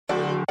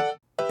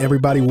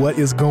Everybody, what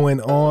is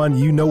going on?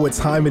 You know what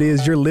time it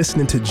is. You're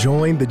listening to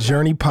Join the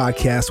Journey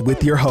podcast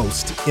with your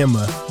host,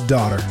 Emma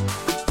Daughter.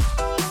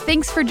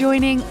 Thanks for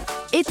joining.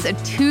 It's a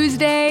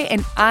Tuesday,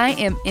 and I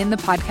am in the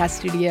podcast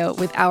studio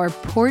with our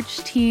Porch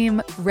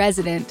Team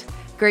resident,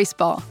 Grace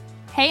Ball.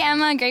 Hey,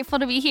 Emma. Grateful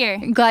to be here.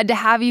 Glad to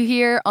have you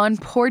here on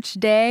Porch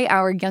Day,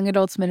 our young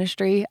adults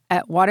ministry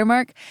at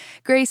Watermark.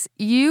 Grace,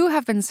 you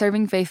have been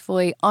serving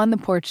faithfully on the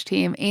Porch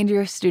Team, and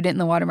you're a student in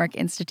the Watermark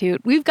Institute.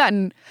 We've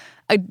gotten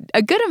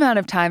a good amount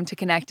of time to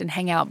connect and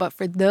hang out, but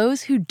for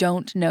those who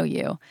don't know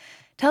you,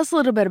 tell us a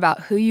little bit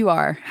about who you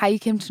are, how you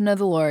came to know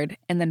the Lord,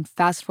 and then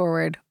fast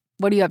forward,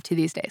 what are you up to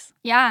these days?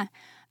 Yeah.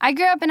 I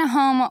grew up in a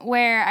home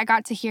where I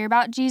got to hear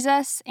about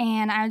Jesus,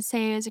 and I would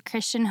say it was a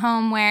Christian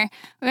home where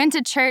we went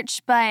to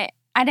church, but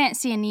I didn't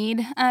see a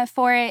need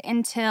for it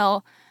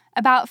until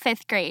about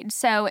 5th grade.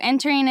 So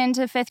entering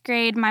into 5th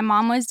grade, my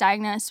mom was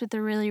diagnosed with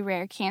a really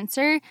rare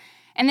cancer,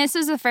 and this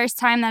was the first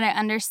time that I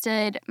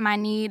understood my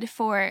need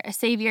for a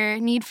Savior,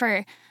 need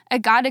for a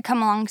God to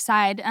come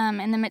alongside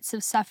in the midst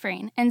of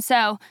suffering. And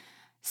so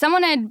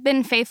someone had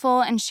been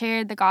faithful and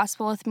shared the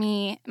gospel with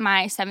me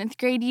my 7th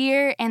grade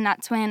year, and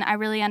that's when I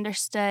really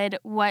understood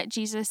what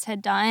Jesus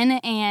had done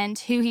and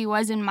who he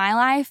was in my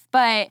life.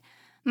 But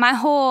my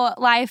whole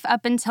life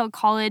up until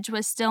college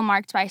was still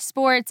marked by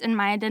sports and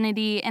my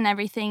identity and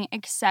everything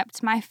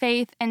except my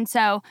faith. And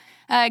so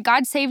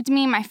God saved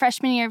me my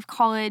freshman year of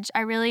college.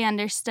 I really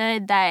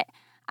understood that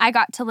I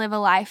got to live a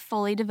life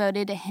fully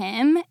devoted to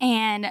him,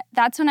 and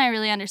that's when I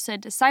really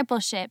understood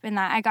discipleship and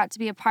that I got to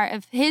be a part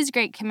of his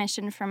great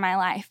commission for my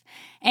life.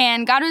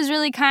 And God was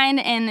really kind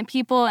in the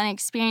people and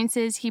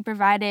experiences he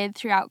provided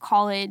throughout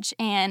college,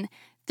 and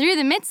through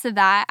the midst of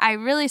that, I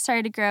really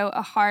started to grow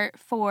a heart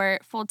for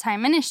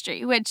full-time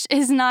ministry, which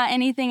is not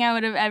anything I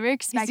would have ever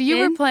expected. So you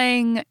were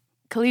playing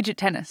collegiate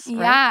tennis,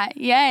 right?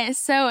 Yeah.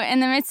 So in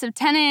the midst of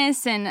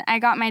tennis, and I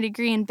got my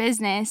degree in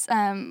business,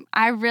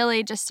 I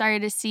really just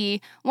started to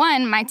see,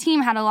 one, my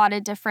team had a lot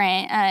of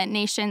different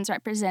nations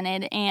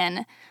represented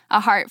and a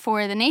heart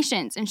for the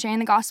nations and sharing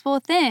the gospel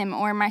with them,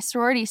 or my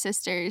sorority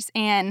sisters.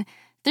 And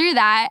through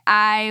that,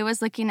 I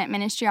was looking at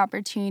ministry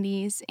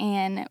opportunities,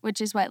 and which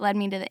is what led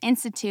me to the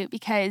Institute,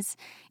 because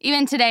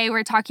even today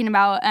we're talking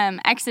about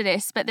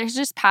Exodus, but there's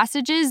just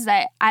passages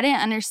that I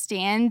didn't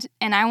understand,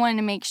 and I wanted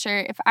to make sure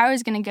if I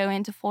was going to go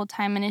into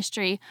full-time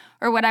ministry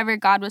or whatever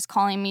God was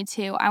calling me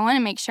to, I want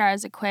to make sure I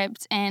was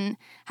equipped and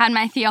had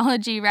my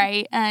theology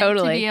right.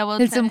 Totally. To be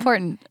able it's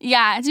important.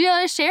 Yeah, to be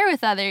able to share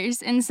with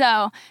others. And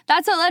so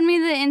that's what led me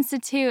to the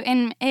Institute,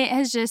 and it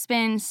has just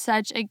been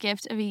such a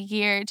gift of a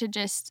year to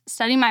just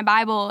study my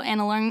Bible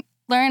and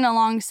learn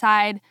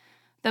alongside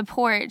the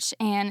Porch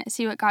and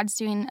see what God's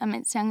doing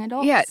amidst young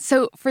adults. Yeah,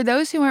 so for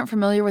those who aren't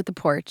familiar with the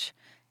Porch,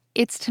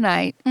 it's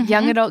tonight,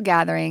 young adult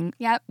gathering.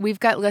 Yep. We've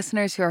got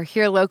listeners who are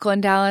here local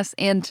in Dallas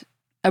and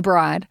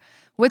abroad.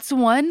 What's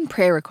one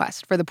prayer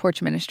request for the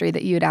Porch ministry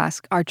that you would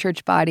ask our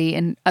church body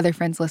and other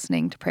friends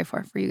listening to pray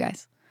for you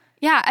guys?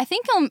 Yeah, I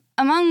think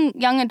among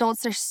young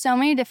adults, there's so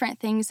many different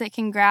things that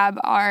can grab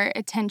our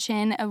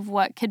attention of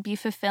what could be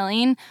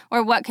fulfilling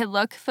or what could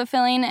look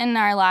fulfilling in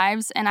our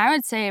lives. And I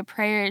would say a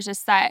prayer is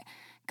just that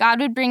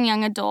God would bring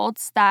young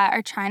adults that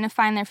are trying to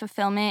find their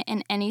fulfillment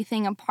in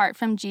anything apart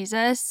from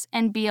Jesus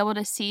and be able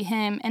to see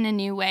him in a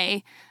new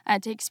way,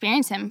 to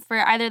experience him for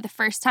either the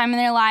first time in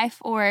their life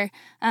or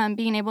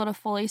being able to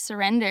fully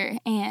surrender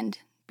and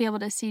be able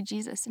to see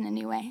Jesus in a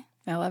new way.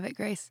 I love it,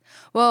 Grace.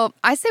 Well,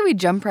 I say we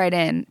jump right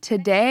in.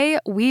 Today,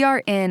 we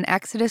are in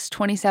Exodus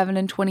 27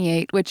 and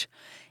 28, which,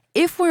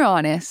 if we're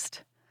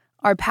honest,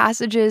 are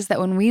passages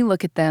that when we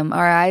look at them,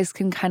 our eyes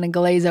can kind of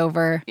glaze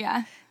over.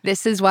 Yeah.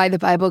 This is why the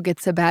Bible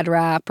gets a bad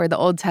rap, or the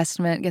Old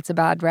Testament gets a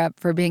bad rap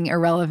for being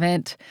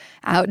irrelevant,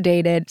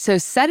 outdated. So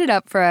set it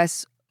up for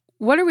us.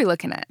 What are we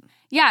looking at?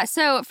 Yeah,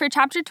 so for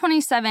chapter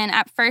 27,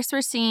 at first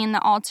we're seeing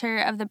the altar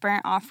of the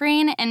burnt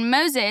offering, and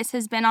Moses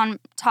has been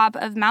on top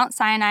of Mount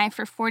Sinai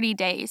for 40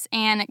 days,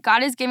 and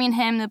God is giving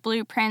him the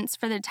blueprints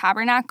for the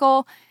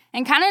tabernacle.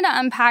 And kind of to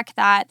unpack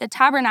that, the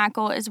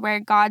tabernacle is where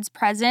God's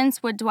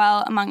presence would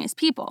dwell among his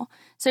people.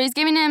 So he's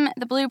giving him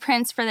the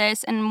blueprints for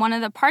this, and one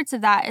of the parts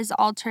of that is the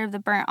altar of the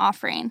burnt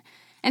offering.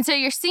 And so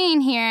you're seeing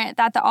here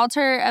that the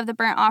altar of the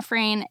burnt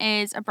offering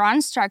is a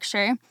bronze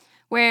structure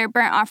where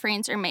burnt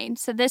offerings are made.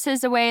 So this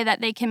is a way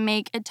that they can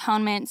make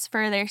atonements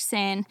for their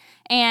sin.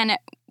 And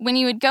when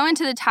you would go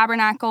into the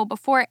tabernacle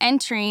before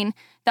entering,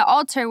 the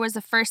altar was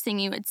the first thing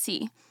you would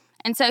see.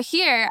 And so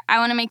here, I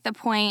want to make the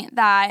point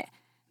that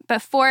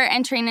before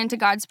entering into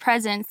God's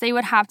presence, they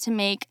would have to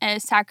make a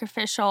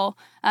sacrificial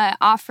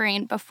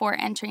offering before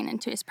entering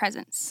into his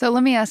presence. So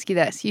let me ask you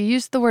this. You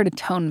used the word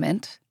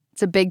atonement.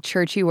 It's a big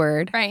churchy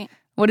word. Right.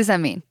 What does that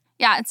mean?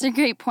 Yeah, it's a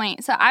great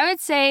point. So I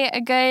would say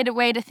a good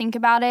way to think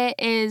about it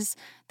is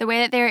the way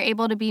that they were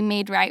able to be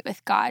made right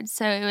with God.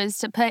 So it was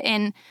to put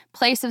in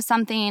place of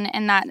something,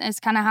 and that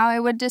is kind of how I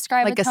would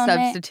describe like atonement.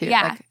 a substitute.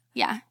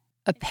 Yeah,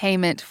 a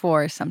payment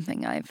for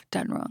something I've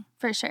done wrong.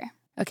 For sure.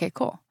 Okay,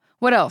 cool.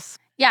 What else?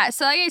 Yeah,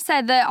 so like I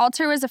said, the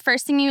altar was the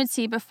first thing you would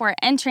see before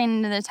entering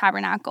into the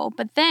tabernacle.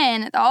 But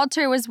then the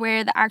altar was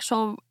where the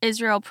actual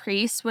Israel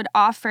priests would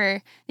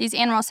offer these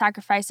animal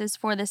sacrifices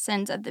for the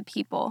sins of the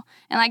people.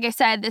 And like I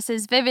said, this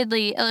is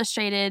vividly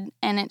illustrated,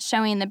 and it's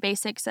showing the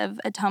basics of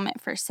atonement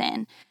for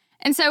sin.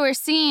 And so we're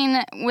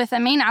seeing with a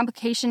main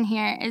application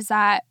here is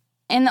that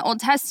in the Old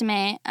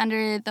Testament,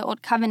 under the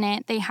Old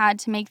Covenant, they had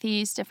to make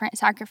these different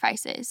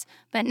sacrifices.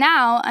 But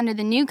now, under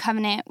the New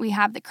Covenant, we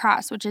have the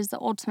cross, which is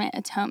the ultimate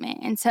atonement.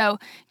 And so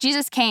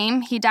Jesus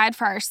came, he died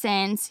for our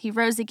sins, he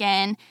rose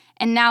again,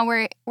 and now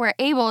we're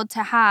able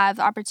to have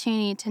the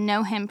opportunity to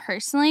know him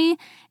personally,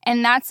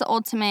 and that's the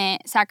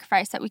ultimate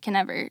sacrifice that we can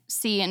ever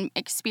see and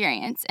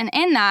experience. And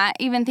in that,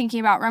 even thinking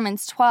about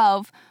Romans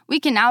 12,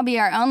 we can now be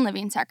our own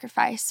living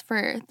sacrifice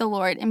for the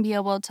Lord and be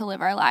able to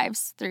live our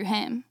lives through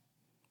him.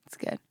 That's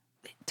good.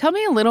 Tell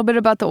me a little bit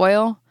about the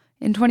oil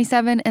in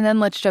 27, and then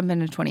let's jump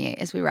into 28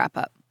 as we wrap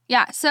up.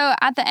 Yeah, so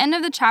at the end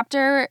of the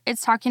chapter,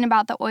 it's talking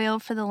about the oil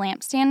for the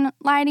lampstand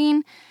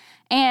lighting.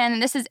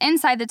 And this is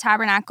inside the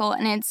tabernacle,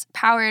 and it's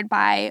powered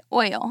by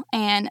oil.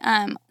 And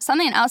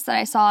something else that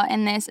I saw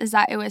in this is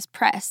that it was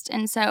pressed.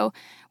 And so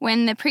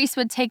when the priest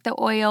would take the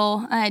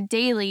oil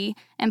daily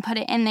and put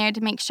it in there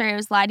to make sure it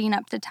was lighting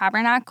up the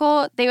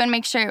tabernacle, they would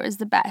make sure it was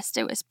the best.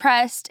 It was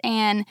pressed.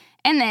 And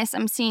in this,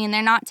 I'm seeing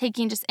they're not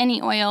taking just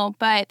any oil,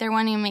 but they're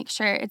wanting to make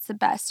sure it's the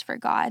best for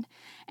God.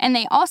 And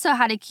they also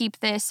had to keep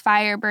this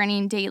fire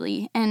burning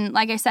daily. And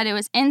like I said, it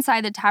was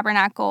inside the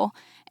tabernacle.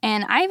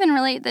 And I even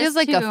relate this Feels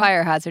like a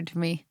fire hazard to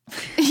me.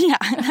 Yeah,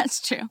 that's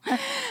true.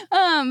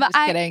 Just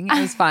kidding. It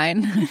was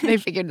fine. They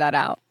figured that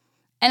out.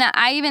 And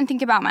I even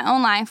think about my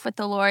own life with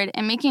the Lord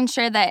and making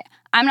sure that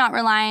I'm not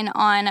relying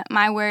on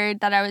my word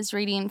that I was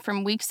reading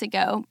from weeks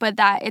ago, but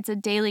that it's a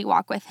daily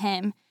walk with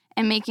him,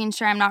 and making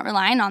sure I'm not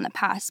relying on the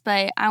past,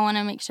 but I want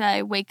to make sure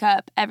I wake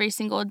up every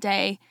single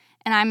day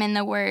and I'm in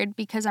the word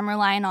because I'm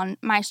relying on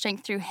my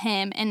strength through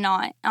him and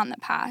not on the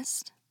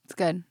past. It's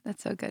good.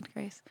 That's so good,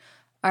 Grace.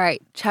 All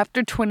right,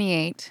 chapter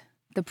 28,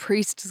 the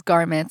priest's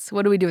garments.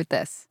 What do we do with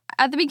this?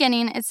 At the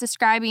beginning, it's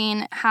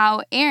describing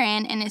how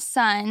Aaron and his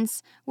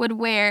sons would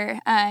wear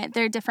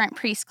their different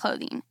priest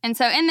clothing. And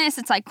so in this,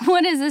 it's like,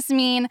 what does this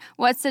mean?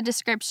 What's the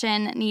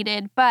description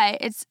needed? But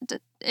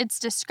it's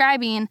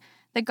describing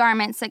the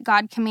garments that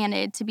God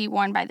commanded to be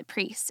worn by the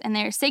priests. And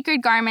they're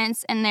sacred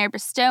garments, and they're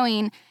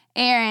bestowing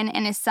Aaron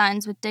and his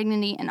sons with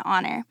dignity and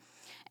honor.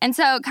 And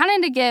so kind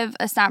of to give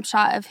a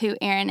snapshot of who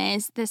Aaron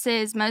is, this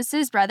is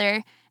Moses'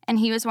 brother, and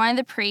he was one of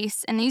the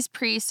priests, and these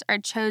priests are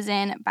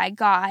chosen by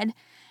God.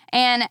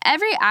 And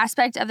every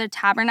aspect of the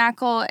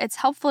tabernacle, it's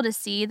helpful to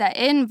see that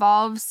it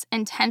involves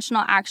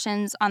intentional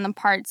actions on the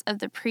parts of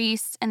the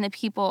priests and the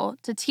people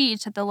to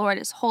teach that the Lord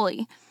is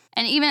holy.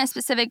 And even a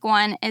specific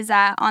one is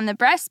that on the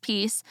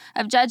breastpiece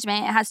of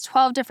judgment, it has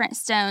 12 different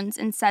stones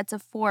in sets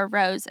of 4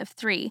 rows of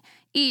 3,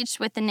 each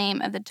with the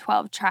name of the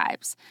 12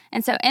 tribes.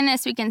 And so in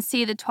this, we can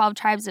see the 12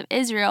 tribes of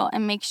Israel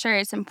and make sure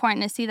it's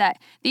important to see that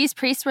these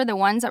priests were the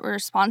ones that were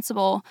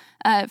responsible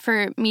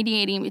for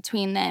mediating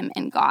between them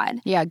and God.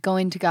 Yeah,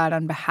 going to God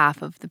on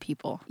behalf of the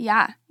people.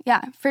 Yeah,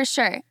 for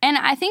sure. And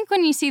I think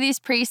when you see these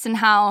priests and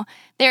how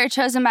they were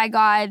chosen by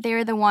God, they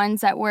were the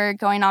ones that were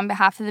going on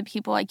behalf of the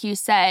people, like you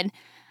said,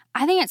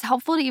 I think it's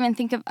helpful to even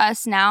think of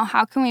us now.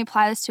 How can we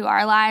apply this to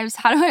our lives?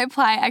 How do I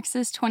apply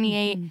Exodus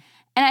 28? Mm-hmm.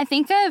 And I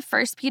think of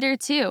 1 Peter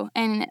 2,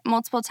 and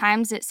multiple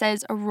times it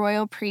says a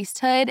royal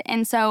priesthood.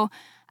 And so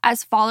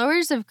as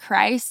followers of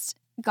Christ,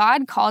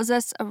 God calls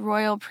us a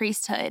royal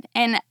priesthood.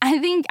 And I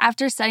think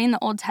after studying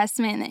the Old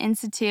Testament in the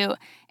Institute,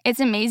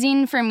 it's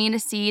amazing for me to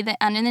see that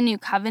under the New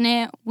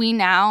Covenant, we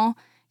now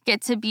get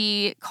to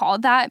be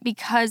called that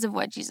because of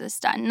what Jesus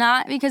done.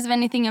 Not because of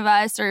anything of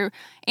us or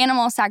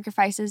animal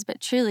sacrifices, but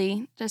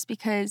truly just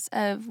because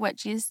of what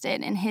Jesus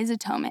did and his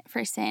atonement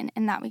for sin,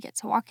 and that we get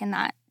to walk in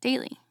that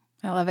daily.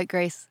 I love it,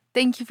 Grace.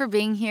 Thank you for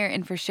being here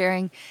and for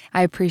sharing.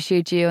 I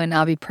appreciate you, and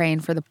I'll be praying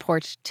for the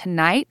porch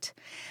tonight.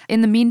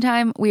 In the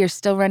meantime, we are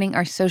still running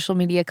our social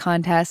media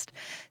contest.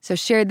 So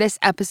share this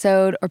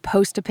episode or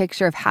post a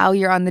picture of how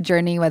you're on the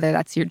journey, whether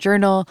that's your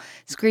journal,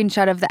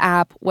 screenshot of the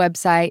app,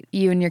 website,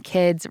 you and your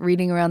kids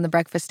reading around the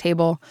breakfast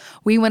table.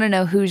 We want to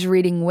know who's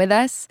reading with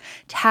us.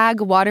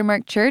 Tag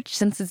Watermark Church.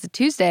 Since it's a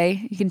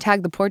Tuesday, you can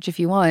tag the porch if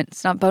you want.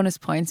 It's not bonus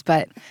points,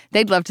 but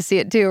they'd love to see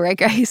it too, right,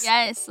 Grace?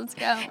 Yes, let's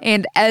go.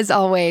 And as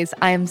always,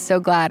 I am so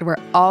glad we're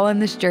all on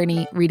this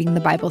journey reading the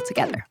Bible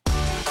together.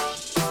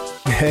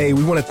 Hey,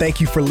 we want to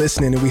thank you for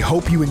listening, and we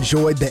hope you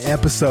enjoyed the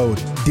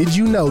episode. Did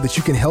you know that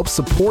you can help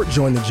support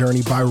Join the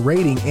Journey by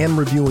rating and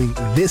reviewing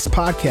this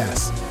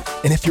podcast?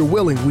 And if you're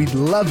willing, we'd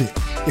love it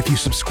if you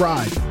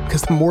subscribe,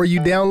 because the more you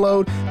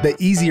download, the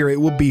easier it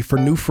will be for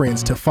new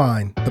friends to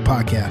find the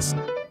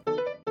podcast.